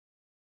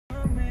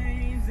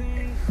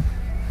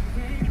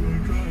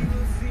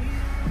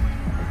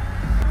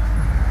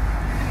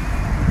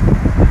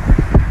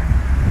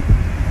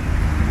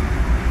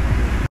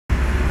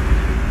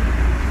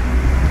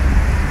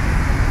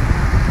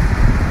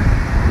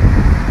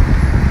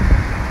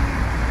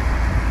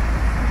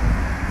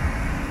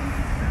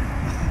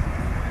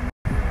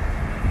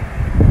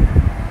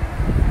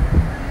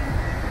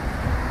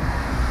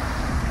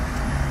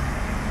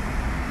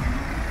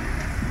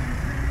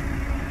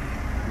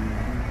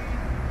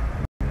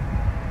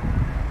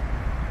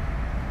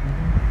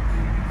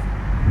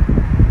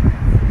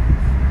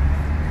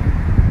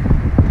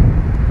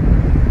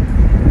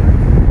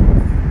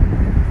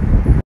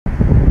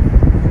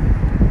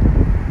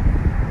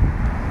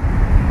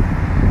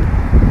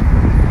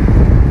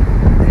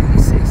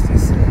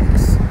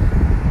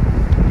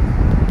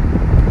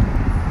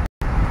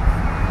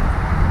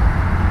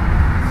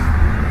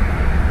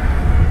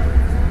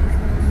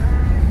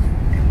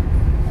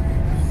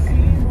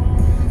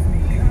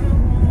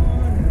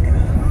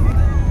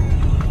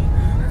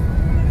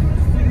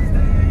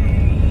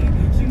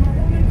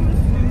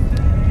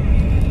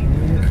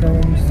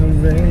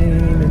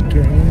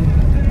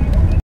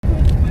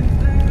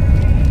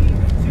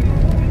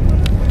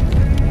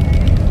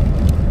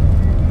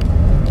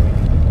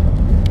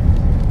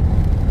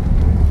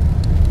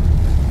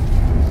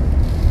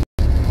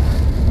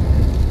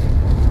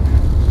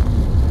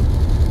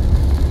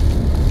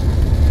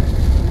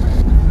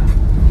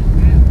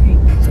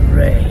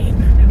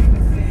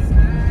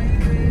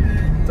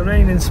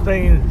rain in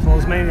Spain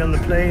falls mainly on the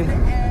plain,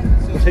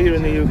 but here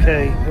in the UK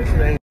it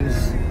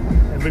rains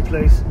every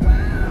place.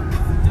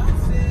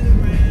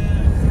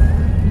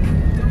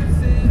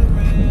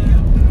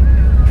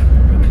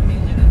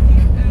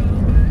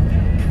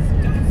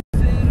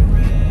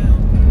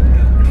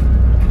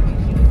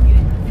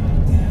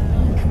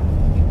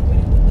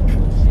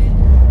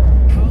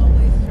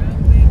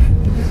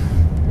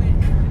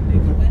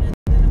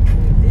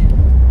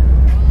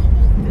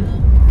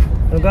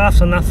 I'm gonna go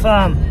after on that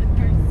farm.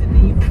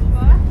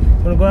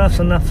 I'm gonna go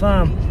after on that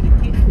farm.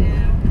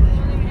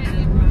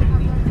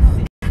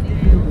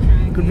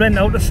 You could rent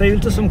out the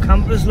field to some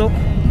campers, look.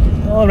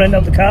 Or rent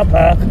out the car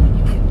park.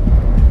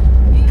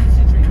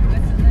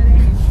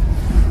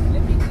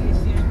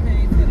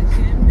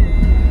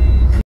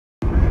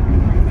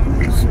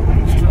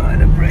 Someone's trying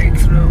to break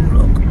through,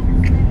 look.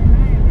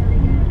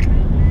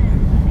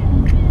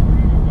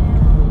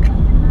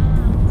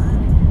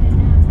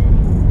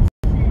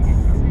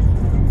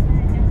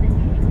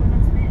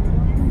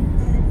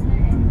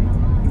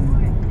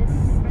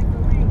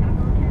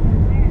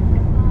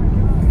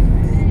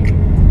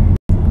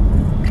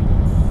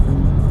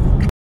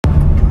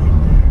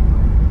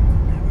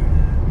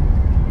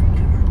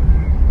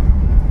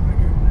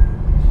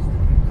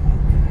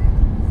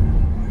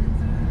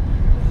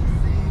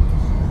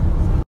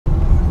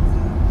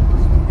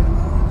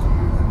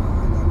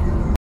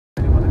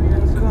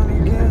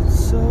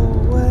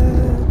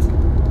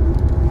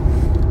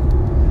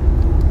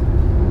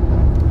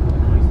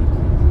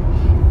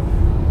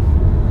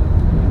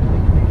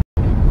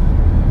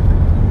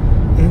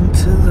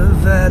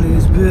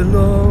 Valleys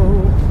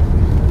below.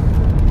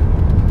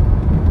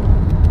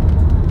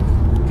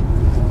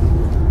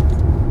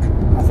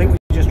 I think we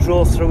just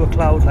drove through a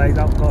cloud like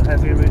that, got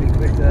heavy really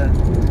quick there.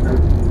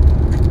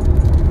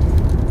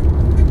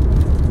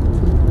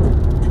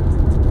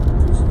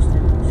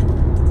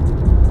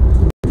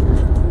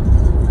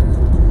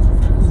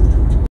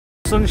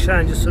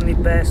 Sunshine just suddenly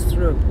burst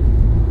through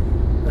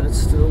and it's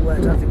still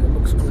wet. I think it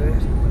looks great.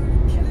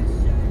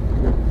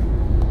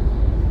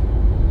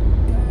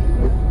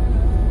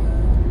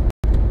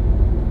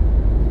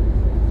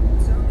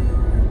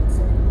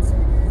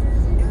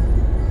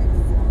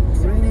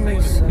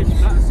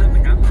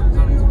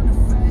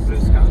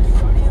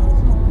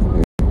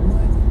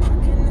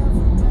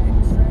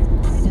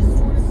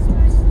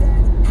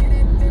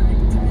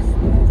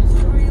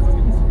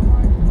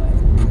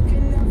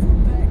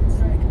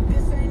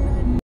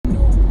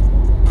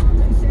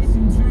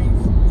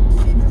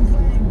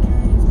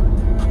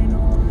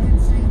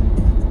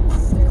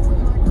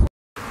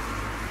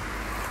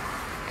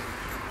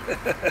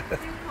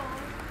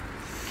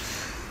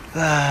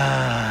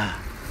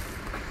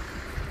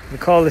 We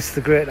call this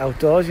the great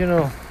outdoors, you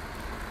know.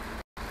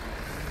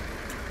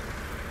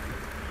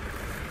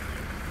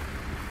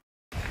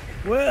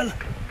 Well,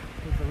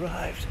 we've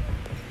arrived.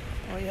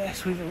 Oh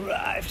yes, we've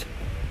arrived.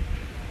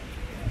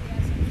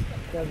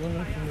 They're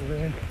running from the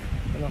rain.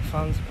 They're not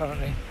fans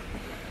apparently. You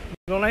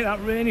don't like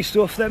that rainy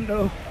stuff, them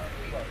though.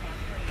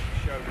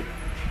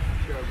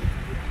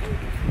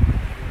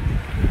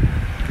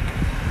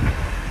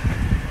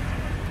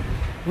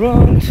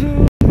 Run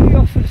to the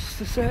office,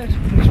 they said.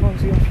 Which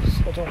one's the office?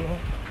 I don't know.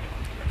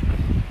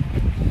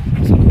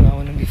 It's not where I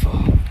went in before.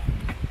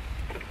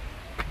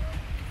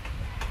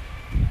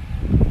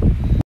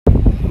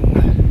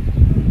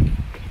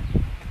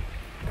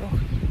 Look,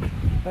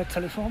 red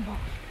telephone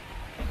box.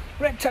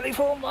 Red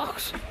telephone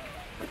box!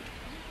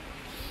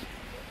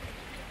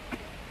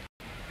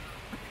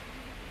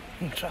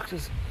 And the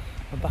tractors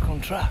are back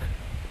on track.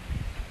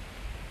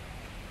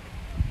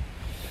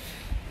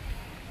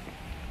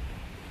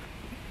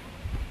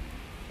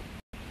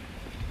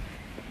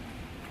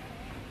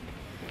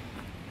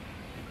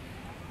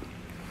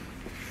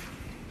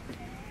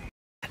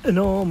 And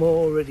I'm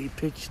already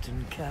pitched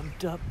and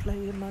camped up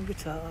playing my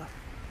guitar.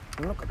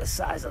 And look at the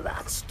size of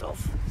that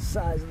stuff, the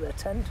size of the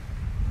tent.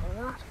 Look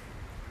at that.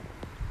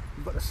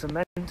 You've got to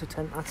cement a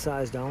tent that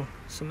size down,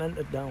 cement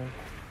it down.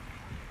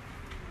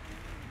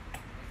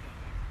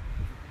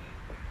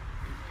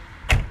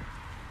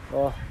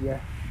 Oh yeah,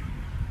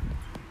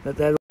 but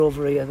they're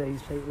over here,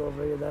 these people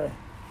over here,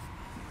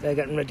 they're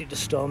getting ready to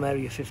storm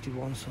Area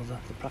 51, so they're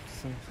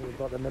practicing. So we've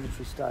got the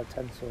military style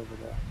tents over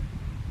there.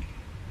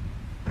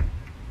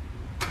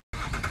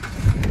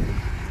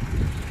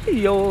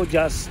 You're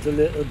just a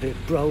little bit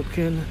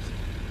broken.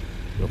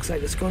 Looks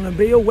like it's gonna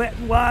be a wet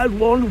and wild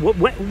one.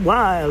 Wet and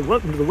wild.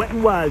 Welcome to the Wet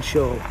and Wild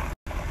show.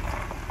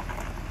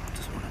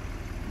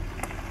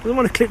 Doesn't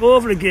want to click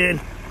over again.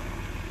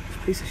 It's a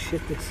piece of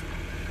shit.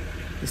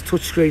 This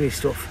touchscreeny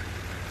stuff.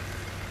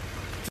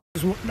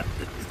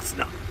 It's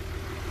not.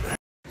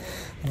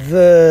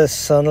 The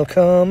sun'll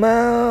come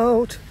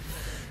out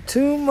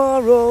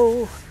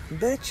tomorrow.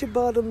 Bet your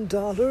bottom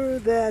dollar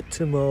that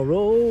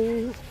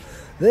tomorrow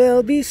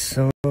there'll be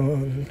sun.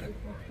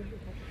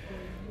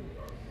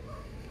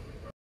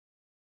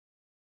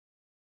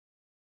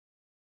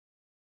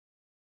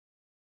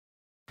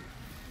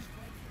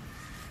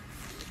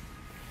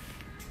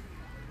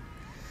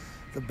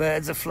 The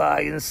birds are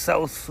flying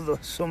south for the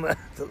summer.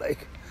 They're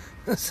like,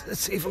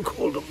 it's even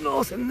cold up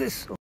north in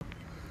this.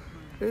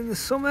 In the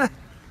summer,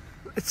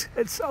 let's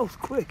head south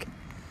quick.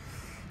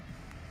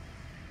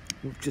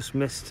 We've just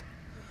missed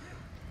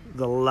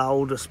the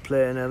loudest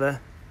plane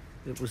ever.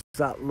 It was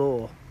that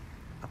low,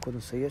 I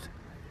couldn't see it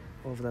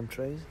over them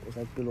trees. It was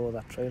like below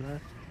that tree line.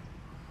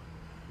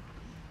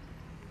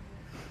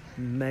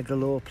 Mega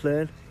low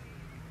plane.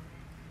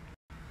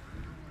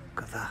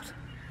 Look at that.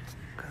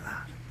 Look at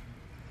that.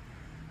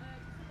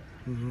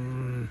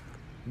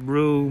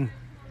 Room.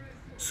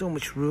 So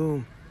much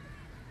room.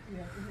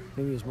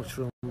 Maybe as much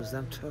room as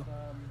them too.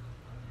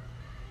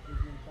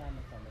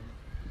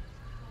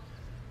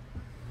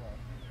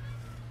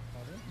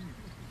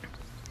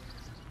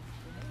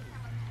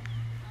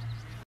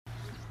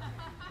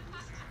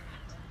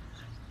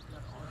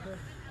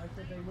 I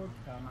said they would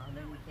come, and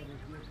then we said if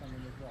you're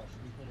coming as well,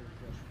 we could have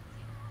just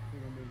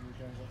even maybe we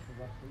don't watch the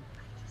rugby.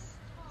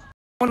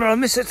 Oh no, I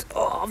missed it.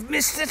 Oh, I've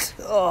missed it.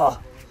 Oh,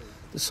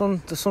 the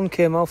sun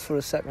came out for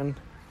a second.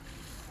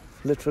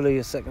 Literally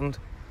a second.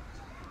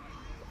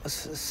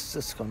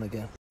 It's gone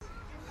again.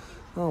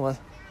 Oh well.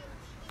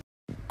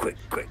 Quick.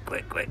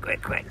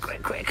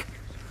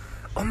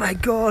 Oh my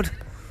God.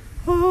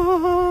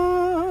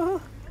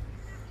 Oh.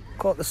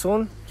 Caught the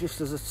sun just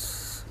as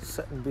it's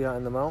setting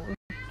behind the mountain.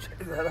 Check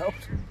that out.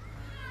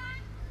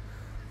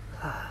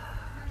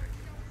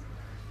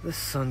 The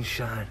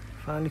sunshine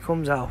finally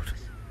comes out.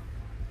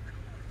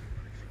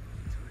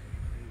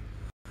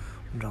 I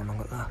wonder how long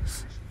it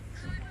lasts.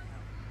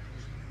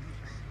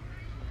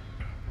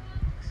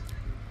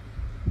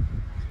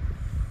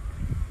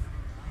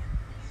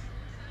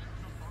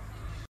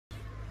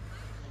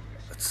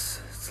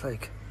 It's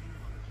like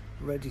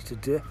ready to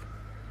dip.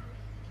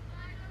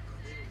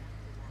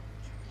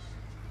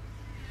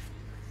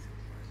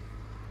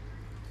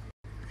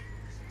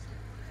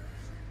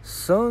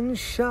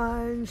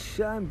 Sunshine,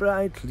 shine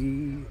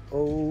brightly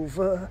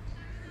over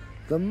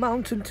the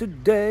mountain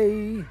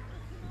today.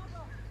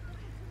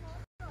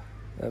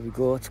 There we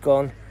go, it's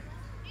gone.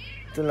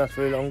 Didn't last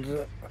very long, did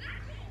it?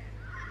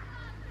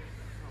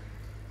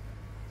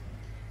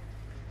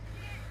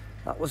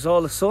 That was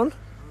all the sun.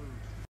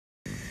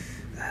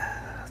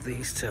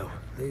 These two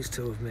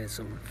have made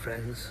some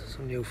friends,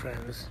 some new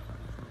friends.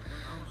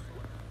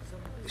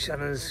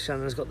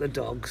 Shannon's got the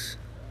dogs.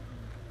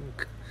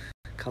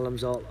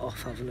 Callum's all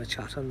off having a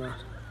chat on that.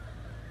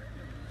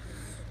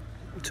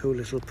 Two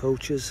little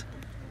pooches.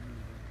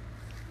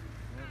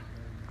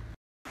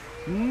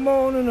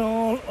 Morning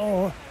all,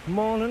 oh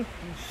morning.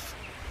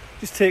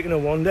 Just taking a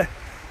wander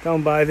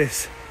down by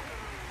this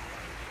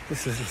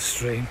little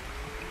stream.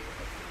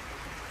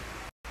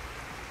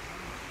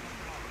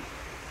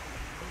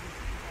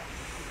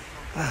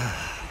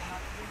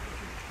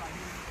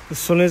 The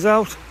sun is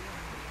out.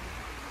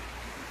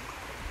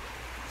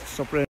 It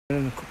stopped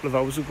raining a couple of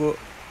hours ago.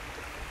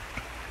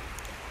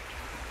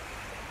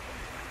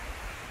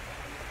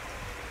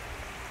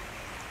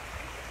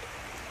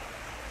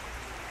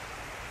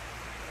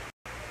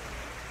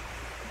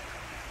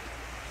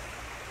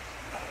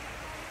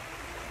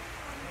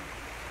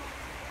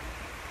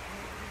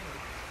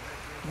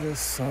 The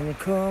sun will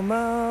come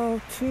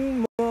out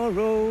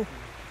tomorrow.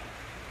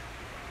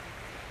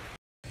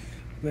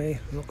 May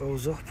look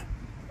goes up.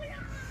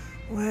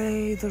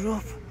 Way they're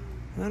up.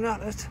 They're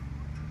at it.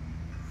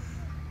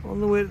 On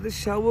the way to the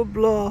shower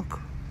block.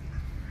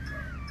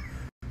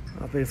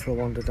 I've been for a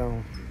wander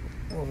down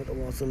over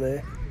towards the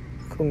lake.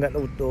 Couldn't get to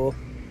the door.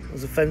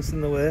 There's a fence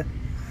in the way.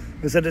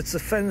 They said it's a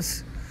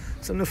fence.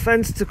 It's an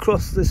offence to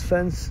cross this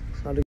fence.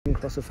 So I didn't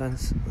cross a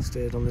fence. I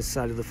stayed on this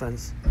side of the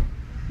fence.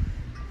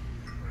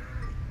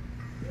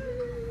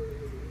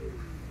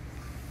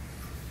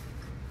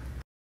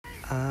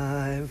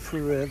 I'm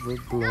forever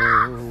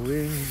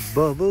blowing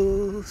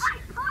bubbles.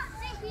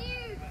 That's a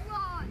huge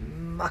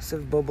one.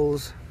 Massive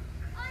bubbles.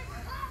 Why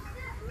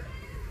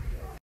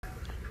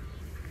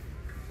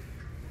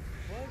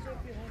is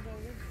that behind our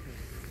windscreen?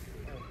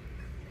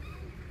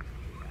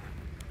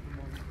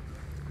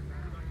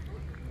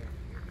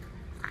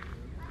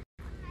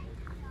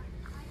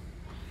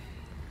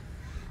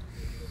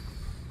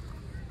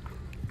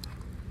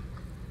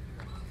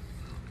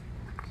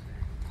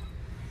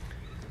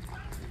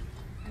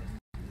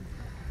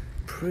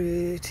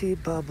 Pretty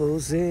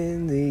bubbles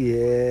in the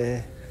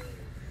air,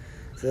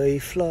 they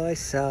fly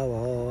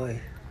so high,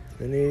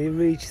 they nearly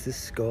reach the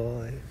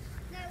sky.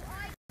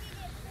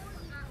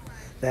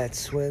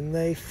 That's when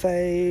they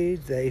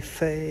fade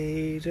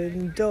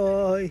and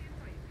die.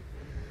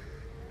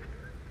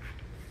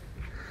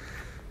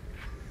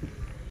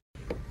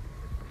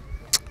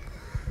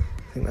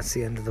 I think that's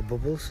the end of the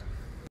bubbles.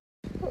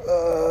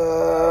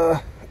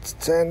 It's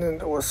turned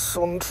into a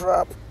sun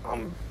trap.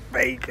 I'm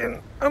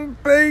baking.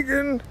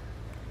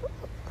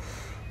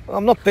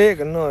 I'm not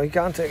baking, no, you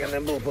can't take a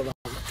nibble, but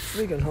I'm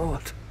freaking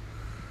hot.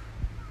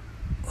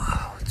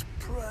 Wow, it's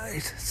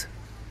bright.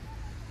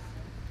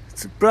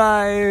 It's a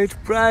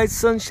bright,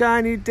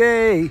 sunshiny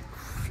day.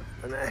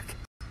 Flippin' heck.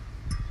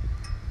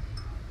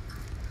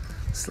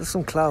 Still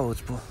some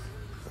clouds, but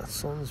that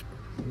sun's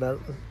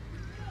melting.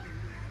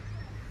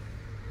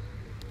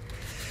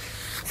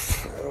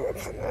 Up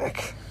the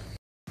neck.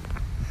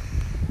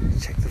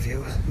 Check the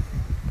views.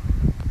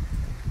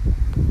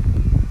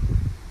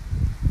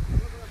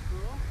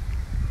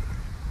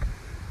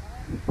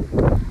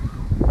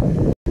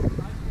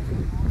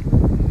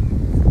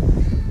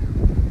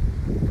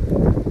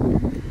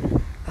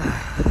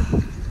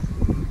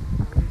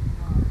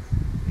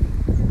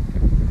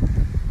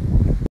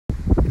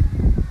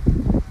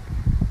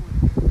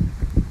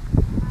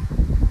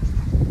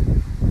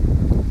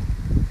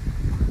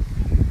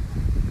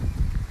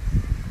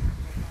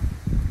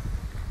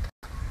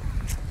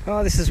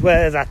 Oh, this is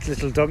where that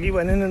little doggy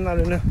went in and that,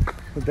 isn't it?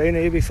 We've been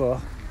here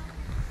before.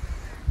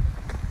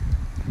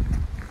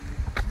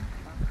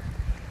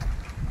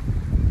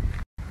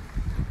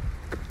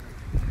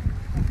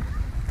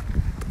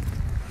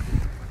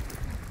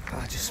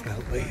 I just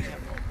smelled weed.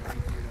 I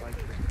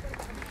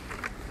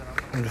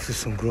wonder if there's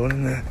some growing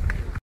in there.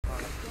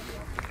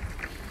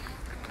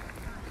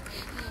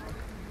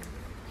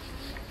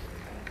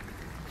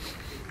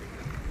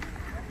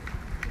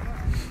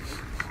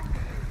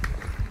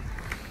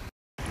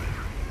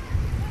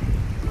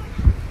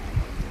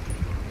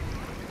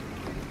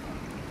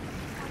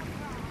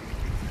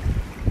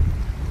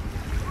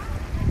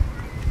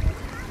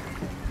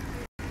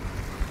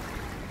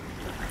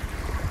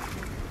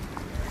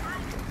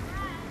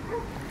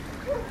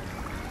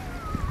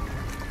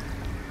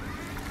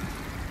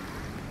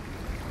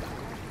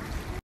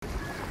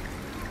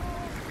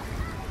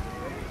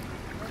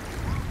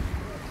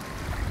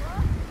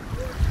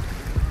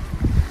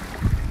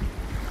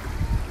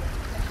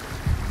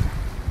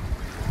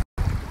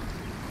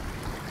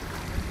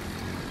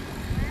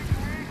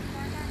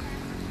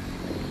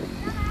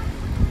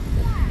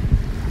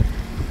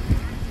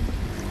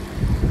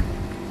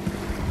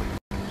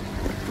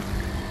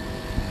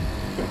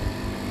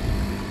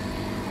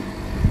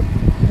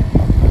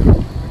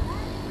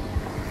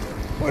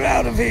 We're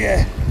out of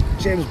here.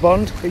 James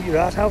Bond, beat your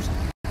heart out.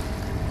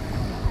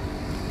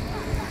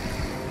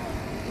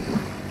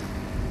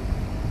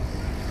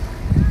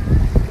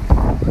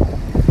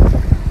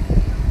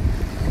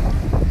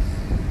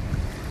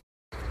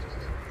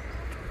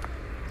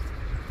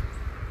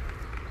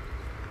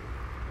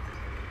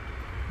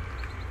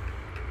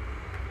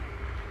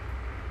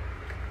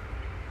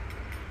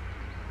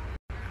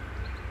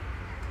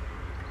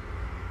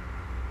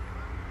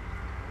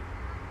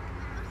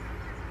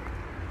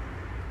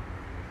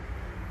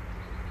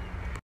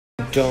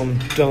 Dum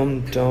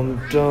dum dum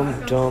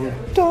dum dum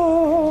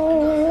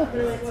dum.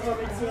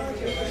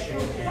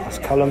 As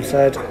Callum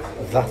said,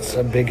 that's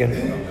a big one.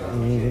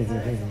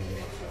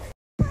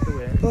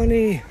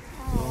 Bunny.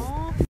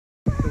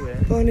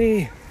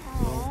 Bunny.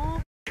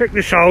 Check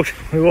this out.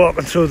 We're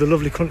walking through the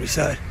lovely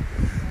countryside.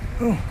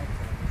 Oh,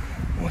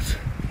 what's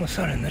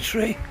that in the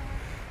tree?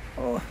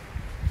 Oh,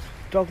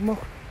 dog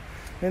muck.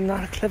 Isn't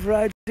that a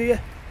clever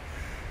idea?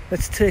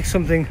 Let's take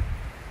something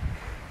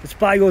that's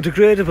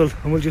biodegradable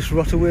and will just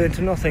rot away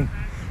into nothing.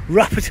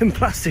 Wrap it in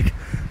plastic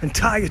and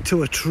tie it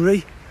to a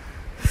tree.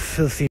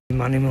 Filthy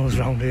animals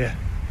round here.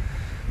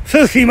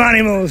 Filthy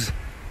animals!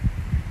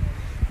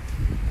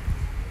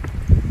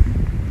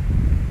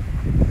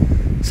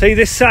 See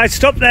this side,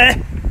 stop there.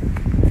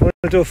 I'm going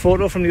to do a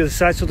photo from the other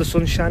side so the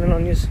sun's shining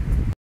on you.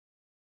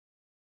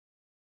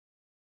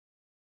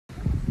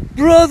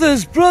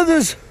 Brothers,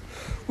 brothers,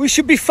 we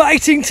should be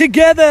fighting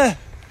together.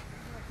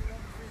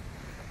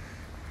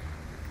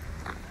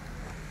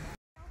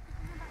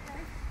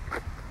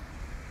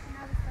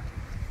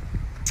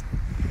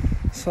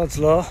 Sod's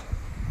law.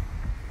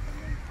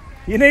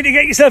 You need to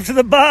get yourself to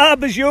the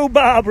barbers, you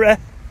Barbara.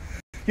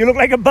 You look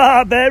like a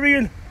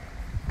barbarian.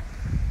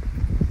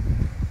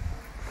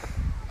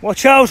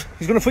 Watch out,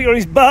 he's going to put you on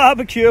his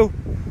barbecue.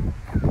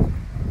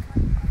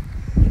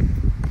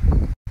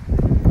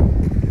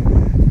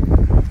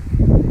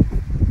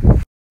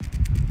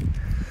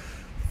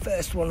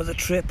 First one of the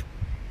trip.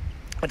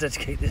 I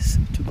dedicate this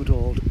to good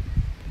old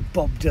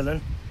Bob Dylan.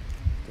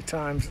 The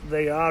times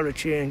they are a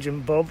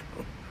changing, Bob.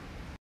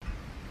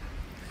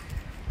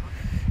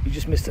 You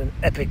just missed an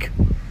epic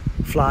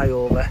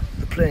flyover.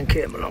 The plane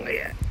came along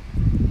here,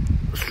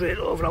 straight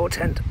over our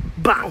tent,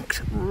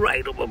 banked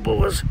right up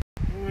above us.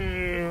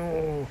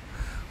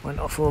 Went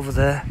off over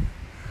there.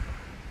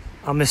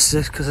 I missed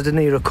it because I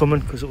didn't hear it coming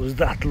because it was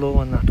that low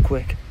and that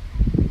quick.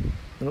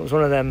 And it was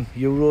one of them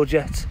Euro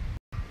jets.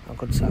 I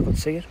could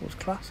see it. It was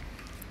class.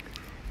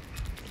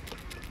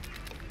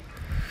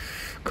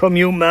 Come,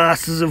 you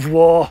masters of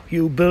war,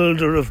 you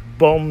builder of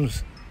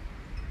bombs.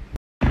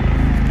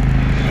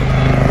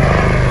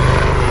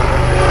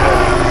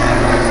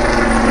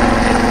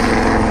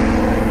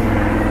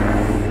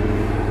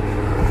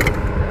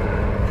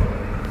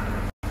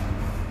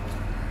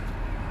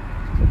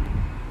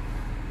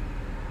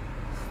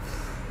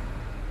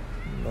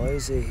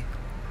 Noisy.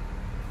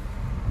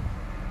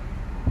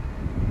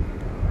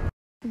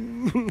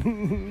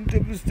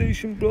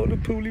 Devastation brought to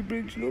Pooley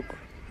Bridge, look.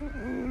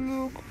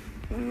 Oh,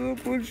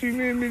 look what she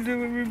made me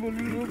do,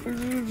 everybody, look,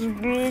 it's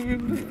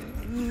broken.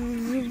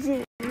 It's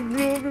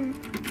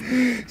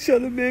broken.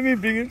 Shannon made me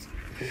bring it.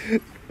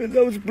 And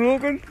now it's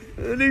broken.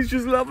 And he's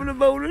just laughing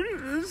about it.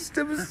 It's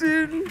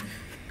devastating.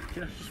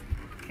 Can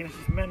I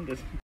just mend it?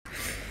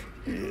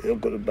 Yeah, I've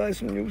got to buy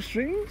some new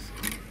strings.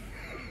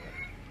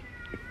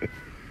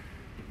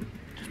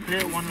 Just play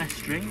it one less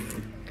string.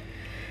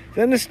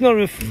 Then it's not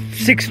a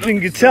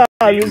 6-string guitar,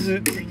 is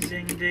it? Ding,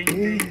 ding, ding,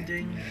 ding,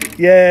 ding.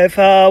 Yeah, if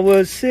I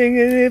was singing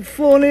if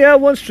only I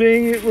had 1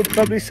 string, it would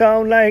probably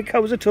sound like I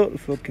was a total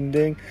fucking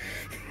ding.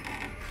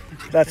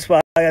 That's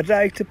why I'd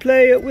like to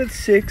play it with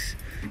 6,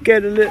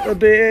 get a little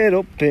bit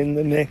up in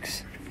the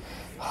mix.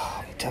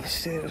 Oh, I'm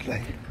devastated,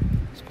 like.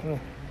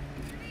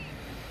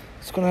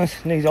 It's gonna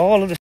need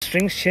all of the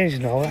strings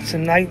changed now. That's a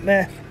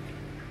nightmare.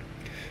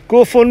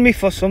 Go fund me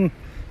for some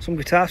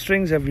guitar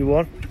strings,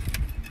 everyone.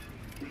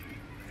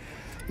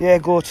 Yeah,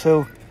 go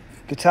to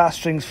guitar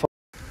strings for.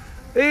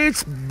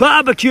 It's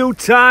barbecue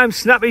time,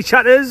 snappy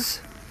chatters.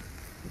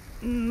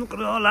 Look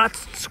at all that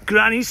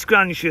scrannies.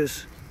 God,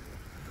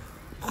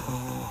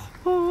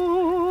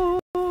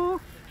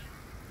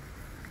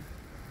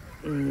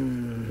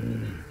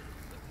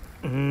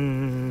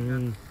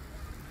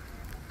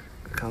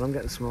 I'm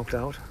getting smoked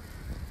out.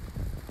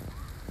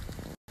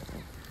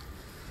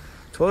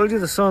 Told you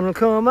the sun will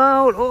come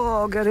out.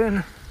 Oh, get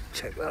in.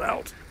 Check that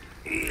out.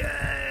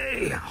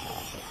 Yay!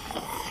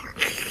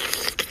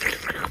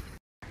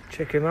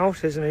 Check him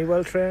out, isn't he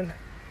well trained?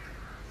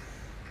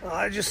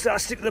 I just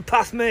stick to the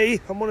path, me.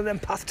 I'm one of them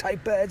path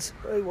type birds.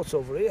 Hey, what's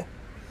over here?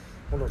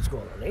 I wonder what's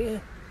going on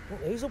here.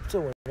 What he's up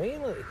to,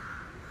 really?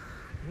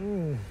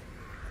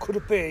 Could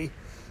it be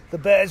the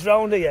birds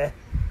round here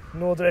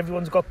know that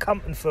everyone's got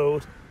camping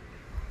food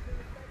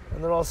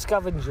and they're all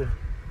scavenging?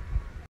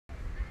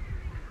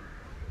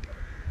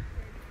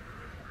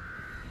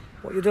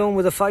 What are you doing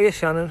with the fire,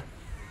 Shannon?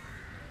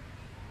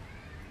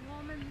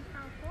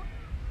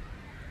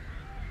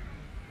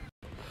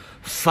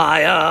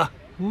 Fire,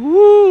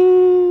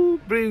 woo,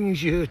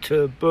 brings you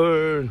to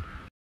burn.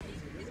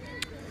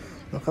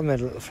 Look, I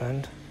made a little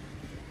friend.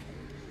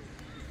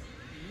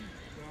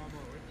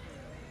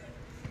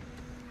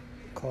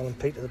 Call him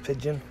Peter the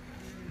Pigeon.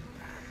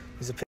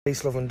 He's a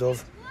peace-loving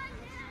dove.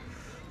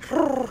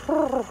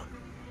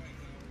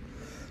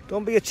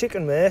 Don't be a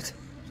chicken, mate.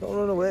 Don't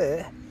run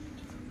away.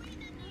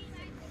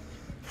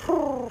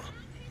 Oh,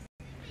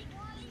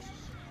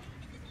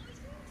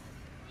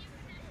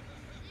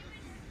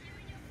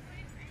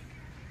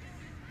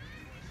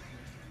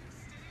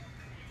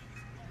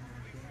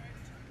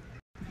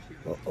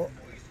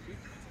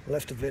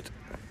 left a bit.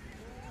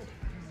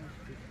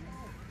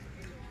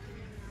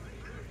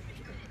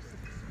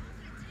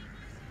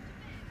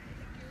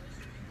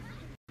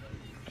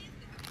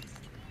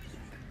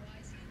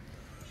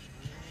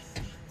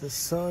 The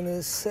sun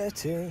is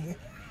setting.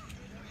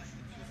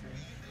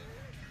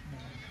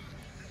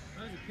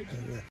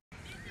 And the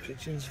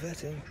pigeon's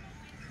vetting.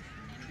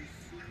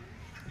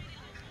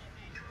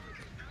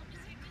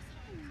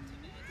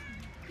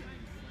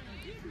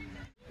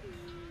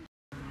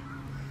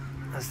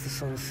 As the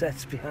sun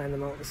sets behind the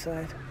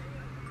mountainside.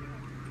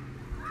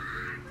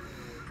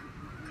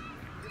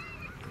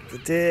 The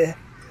day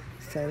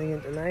is turning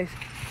into night.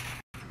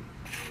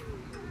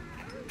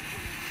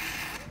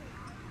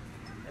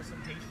 There's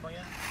some heat for you.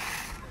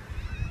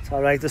 It's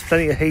alright, there's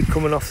plenty of heat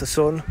coming off the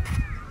sun.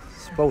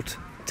 It's about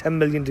 10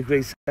 million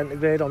degrees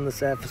centigrade on the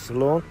surface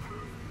alone.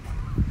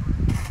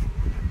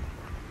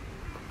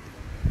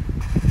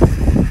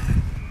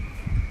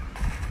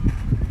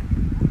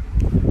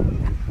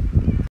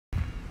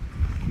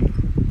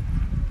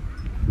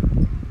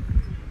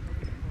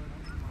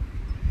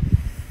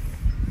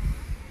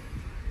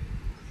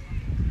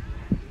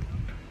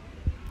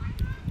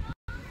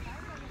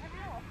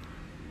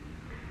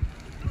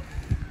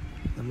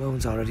 The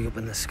moon's already up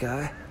in the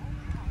sky.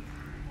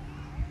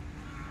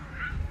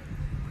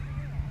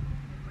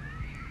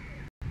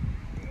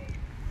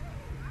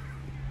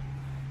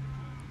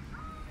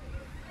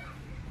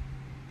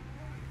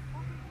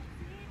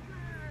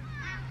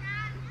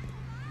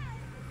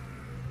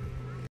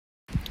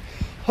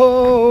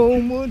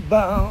 Homeward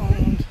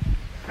bound,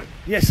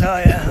 yes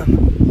I am,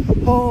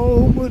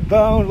 homeward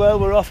bound. Well,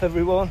 we're off,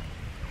 everyone.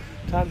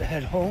 Time to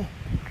head home.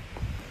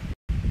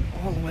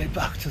 All the way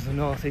back to the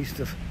northeast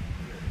of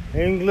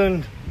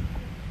England.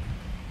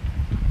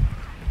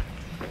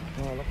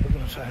 Oh look, they're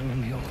going to try and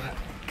run me over.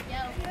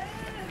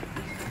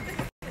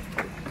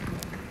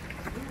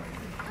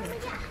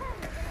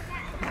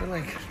 They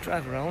like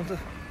drive around the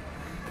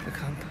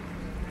camp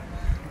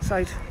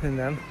site in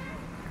them.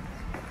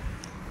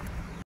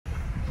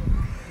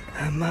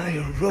 Am I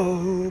a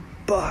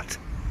robot?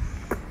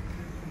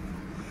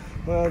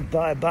 Well,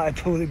 bye bye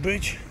Pooley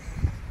Bridge.